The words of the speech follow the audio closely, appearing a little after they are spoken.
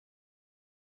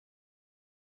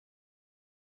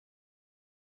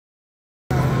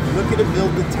looking to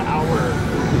build the tower.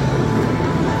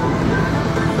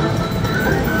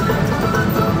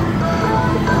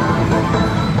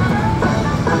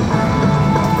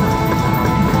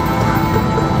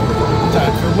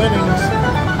 Time for winnings.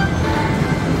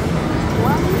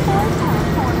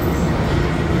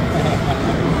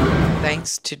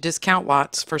 Thanks to Discount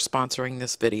Lots for sponsoring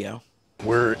this video.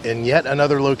 We're in yet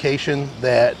another location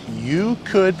that you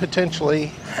could potentially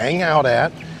hang out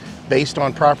at based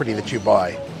on property that you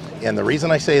buy. And the reason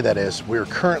I say that is we're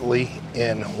currently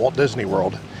in Walt Disney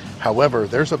World. However,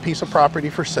 there's a piece of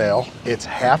property for sale. It's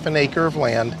half an acre of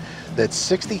land that's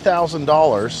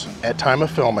 $60,000 at time of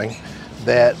filming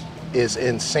that is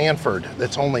in Sanford.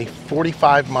 That's only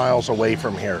 45 miles away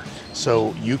from here.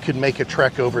 So you could make a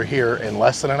trek over here in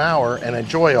less than an hour and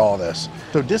enjoy all this.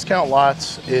 So Discount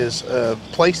Lots is a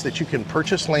place that you can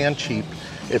purchase land cheap.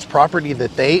 It's property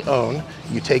that they own.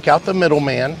 You take out the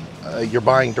middleman. You're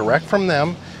buying direct from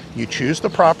them. You choose the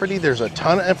property. There's a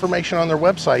ton of information on their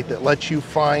website that lets you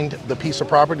find the piece of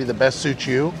property that best suits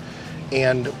you.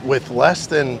 And with less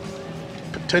than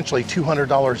potentially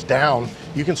 $200 down,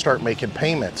 you can start making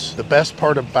payments. The best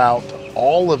part about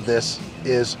all of this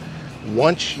is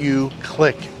once you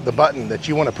click the button that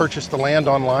you want to purchase the land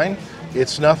online,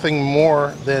 it's nothing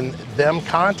more than them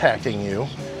contacting you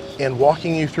and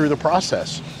walking you through the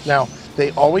process. Now,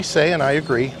 they always say, and I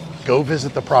agree, go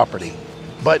visit the property.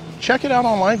 But check it out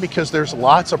online because there's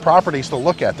lots of properties to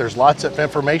look at. There's lots of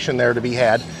information there to be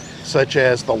had, such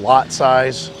as the lot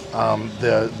size,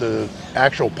 the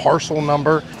actual parcel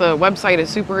number. The website is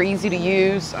super easy to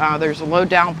use. There's a low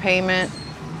down payment,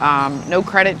 no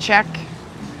credit check.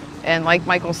 And like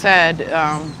Michael said,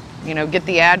 you know, get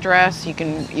the address, you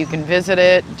can visit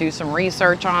it, do some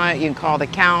research on it, you can call the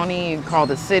county, you can call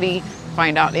the city,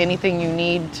 find out anything you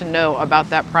need to know about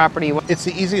that property. It's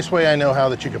the easiest way I know how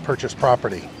that you can purchase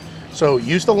property. So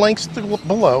use the links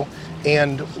below,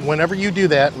 and whenever you do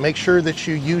that, make sure that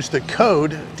you use the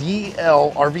code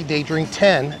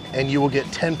RVDaydream10 and you will get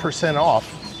 10%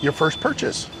 off your first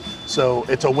purchase. So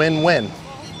it's a win-win.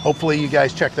 Hopefully you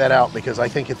guys check that out because I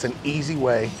think it's an easy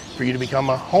way for you to become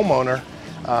a homeowner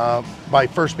by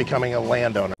first becoming a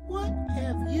landowner. What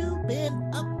have you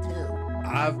been up to?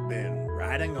 I've been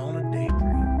riding on a daydream.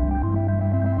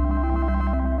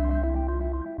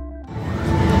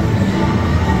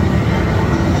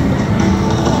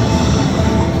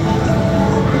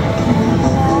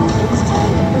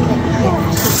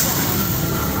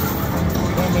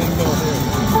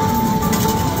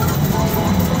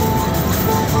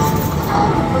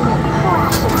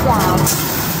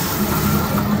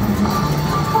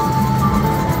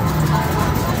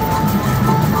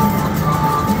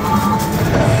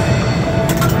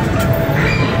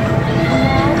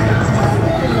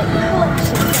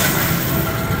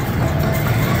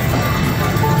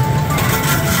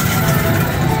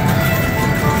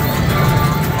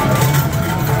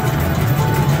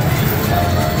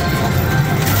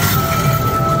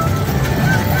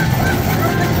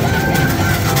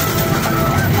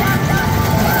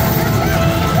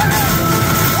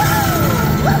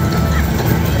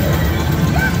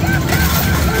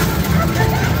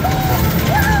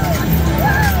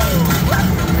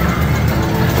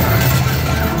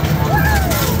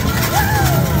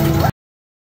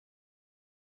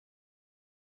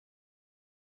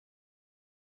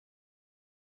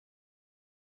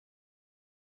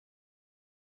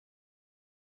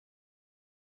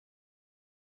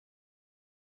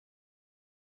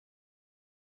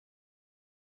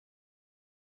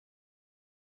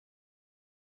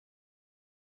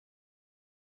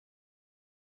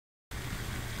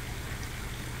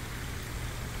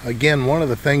 Again, one of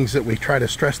the things that we try to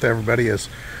stress to everybody is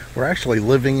we're actually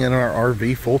living in our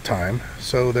RV full-time.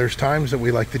 So there's times that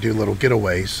we like to do little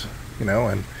getaways, you know,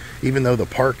 and even though the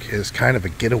park is kind of a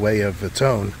getaway of its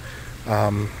own,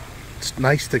 it's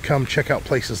nice to come check out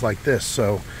places like this.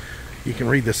 So you can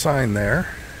read the sign there,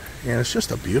 and it's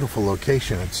just a beautiful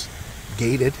location. It's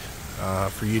gated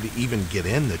for you to even get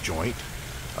in the joint.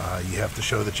 You have to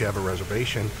show that you have a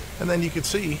reservation, and then you can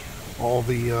see all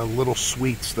the little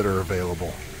suites that are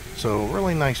available. So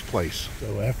really nice place.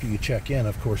 So after you check in,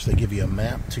 of course, they give you a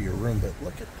map to your room, but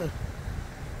look at the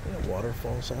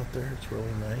waterfalls out there. It's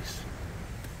really nice.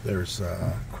 There's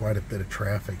quite a bit of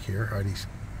traffic here. Heidi's,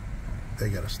 they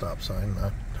got a stop sign,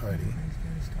 not Heidi.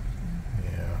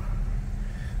 Yeah.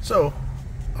 So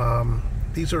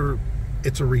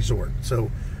it's a resort. So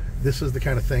this is the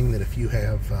kind of thing that if you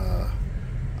have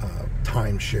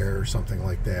timeshare or something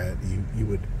like that, you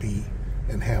would be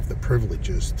and have the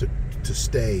privileges to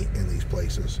stay in these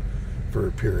places for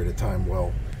a period of time.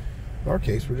 Well, in our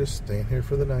case, we're just staying here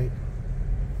for the night.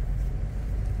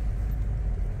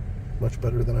 Much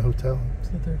better than a hotel.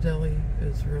 So their deli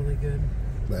is really good.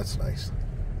 That's nice.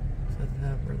 So they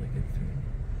have really good food.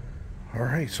 All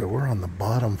right, so we're on the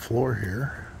bottom floor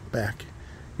here, back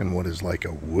in what is like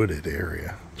a wooded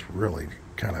area. It's really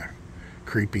kind of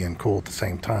creepy and cool at the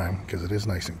same time because it is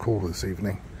nice and cool this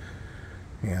evening.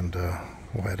 And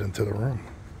we'll head into the room,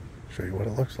 show you what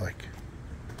it looks like.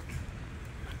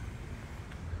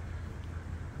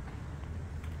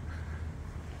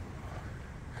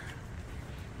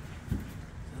 So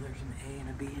there's an A and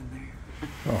a B in there.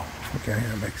 Oh, okay,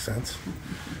 that makes sense.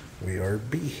 We are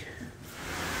B.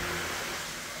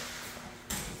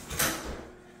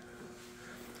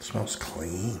 Smells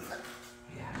clean.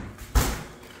 Yeah.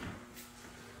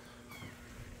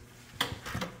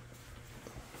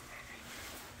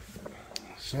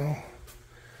 So,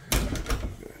 go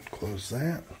ahead and close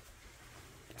that.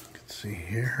 You can see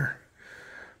here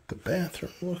the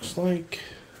bathroom looks like.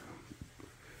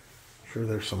 Sure,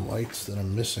 there's some lights that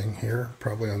I'm missing here,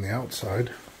 probably on the outside.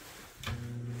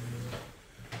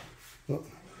 Oh.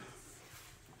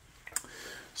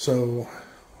 So,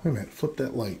 wait a minute, flip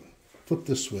that light. Flip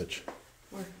this switch.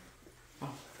 Where?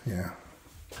 Oh. Yeah.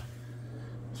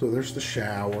 So there's the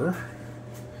shower.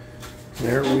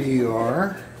 There we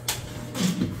are.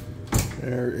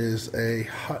 There is a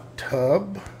hot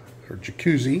tub or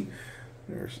jacuzzi.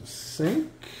 There's a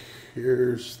sink.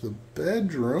 Here's the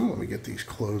bedroom. Let me get these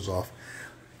clothes off.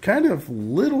 Kind of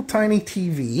little tiny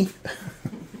TV.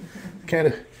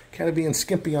 kind of being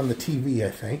skimpy on the TV,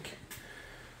 I think.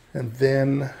 And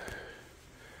then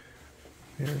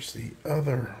here's the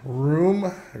other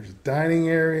room. There's a dining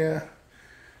area.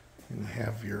 And you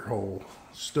have your whole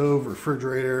stove,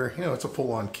 refrigerator. You know, it's a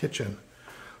full-on kitchen.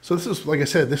 So this is, like I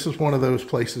said, this is one of those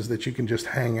places that you can just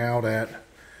hang out at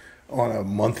on a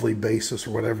monthly basis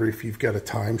or whatever if you've got a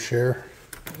timeshare.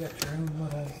 You got your own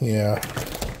little... Yeah.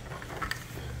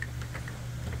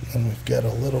 And we've got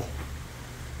a little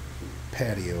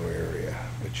patio area,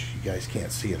 which you guys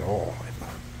can't see at all.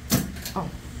 Oh.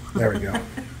 There we go.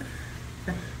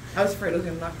 I was afraid I was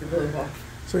going to knock the glove off.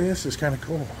 So yeah, this is kind of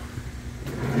cool.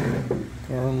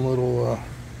 Our own little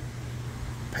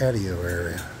patio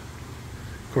area.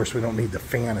 Of course, we don't need the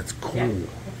fan. It's cool. Yeah.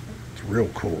 It's real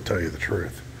cool, to tell you the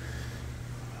truth.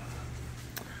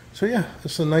 So yeah,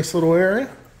 it's a nice little area.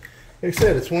 Like I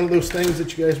said, it's one of those things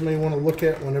that you guys may want to look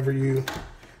at whenever you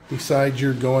decide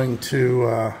you're going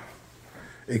to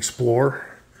explore.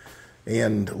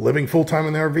 And living full-time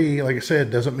in the RV, like I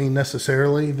said, doesn't mean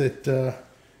necessarily that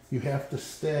you have to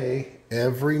stay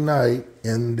every night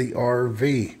in the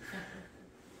RV.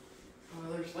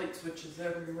 Oh, there's light switches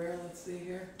everywhere. Let's see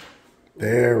here.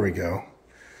 There we go.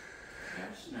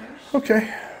 Nice.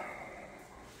 Okay.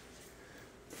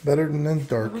 Better than in the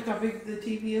dark. Look how big the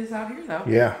TV is out here, though.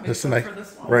 Yeah, this is nice.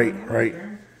 Right.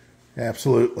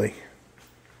 Absolutely.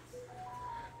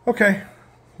 Okay,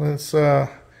 let's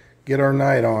get our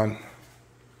night on.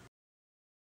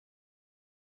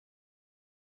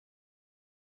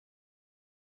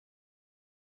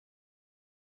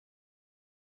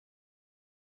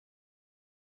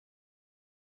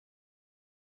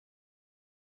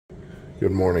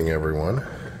 Good morning, everyone.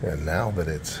 And now that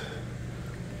it's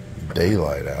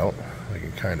daylight out, I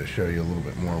can kind of show you a little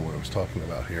bit more what I was talking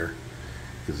about here,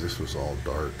 because this was all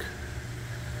dark.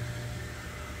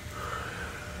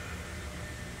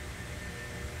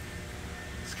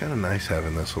 It's kind of nice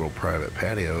having this little private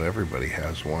patio. Everybody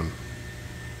has one.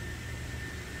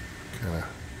 Kind of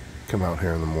come out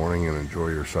here in the morning and enjoy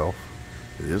yourself.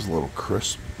 It is a little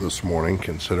crisp this morning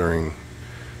considering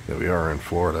that we are in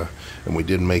Florida, and we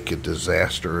did make a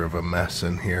disaster of a mess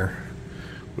in here.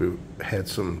 We had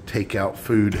some takeout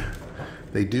food.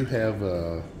 They do have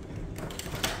a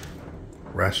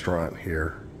restaurant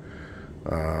here.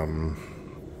 I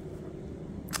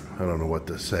don't know what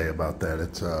to say about that.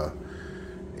 It's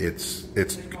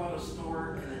They call it a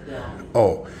store and a deli.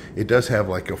 Oh, it does have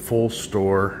like a full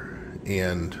store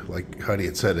and, like Heidi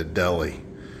had said, a deli.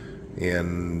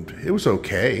 And it was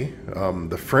okay.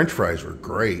 The French fries were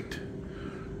great.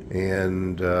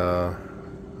 And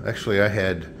actually I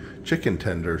had chicken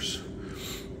tenders.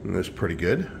 And it was pretty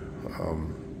good.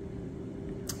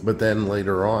 But then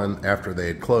later on, after they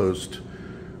had closed,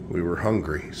 we were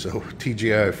hungry. So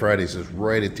TGI Fridays is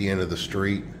right at the end of the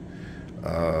street.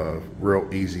 Real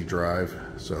easy drive.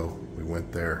 So we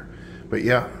went there. But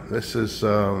yeah, this is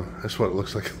that's what it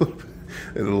looks like a little bit.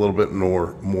 In a little bit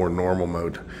more normal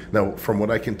mode. Now, from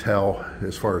what I can tell,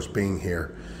 as far as being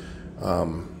here,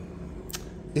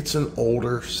 it's an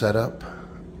older setup.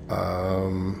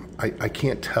 I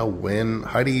can't tell when.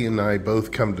 Heidi and I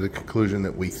both come to the conclusion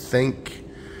that we think,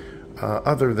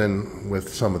 other than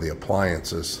with some of the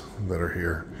appliances that are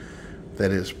here,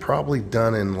 that is probably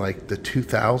done in like the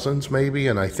 2000s maybe,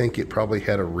 and I think it probably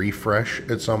had a refresh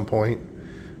at some point.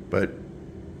 But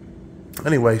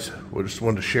anyways, we just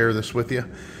wanted to share this with you.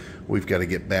 We've got to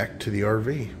get back to the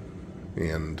RV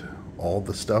and all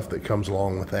the stuff that comes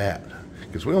along with that,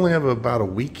 because we only have about a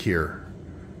week here,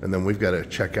 and then we've got to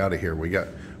check out of here. We got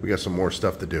some more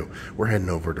stuff to do. We're heading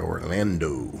over to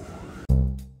Orlando.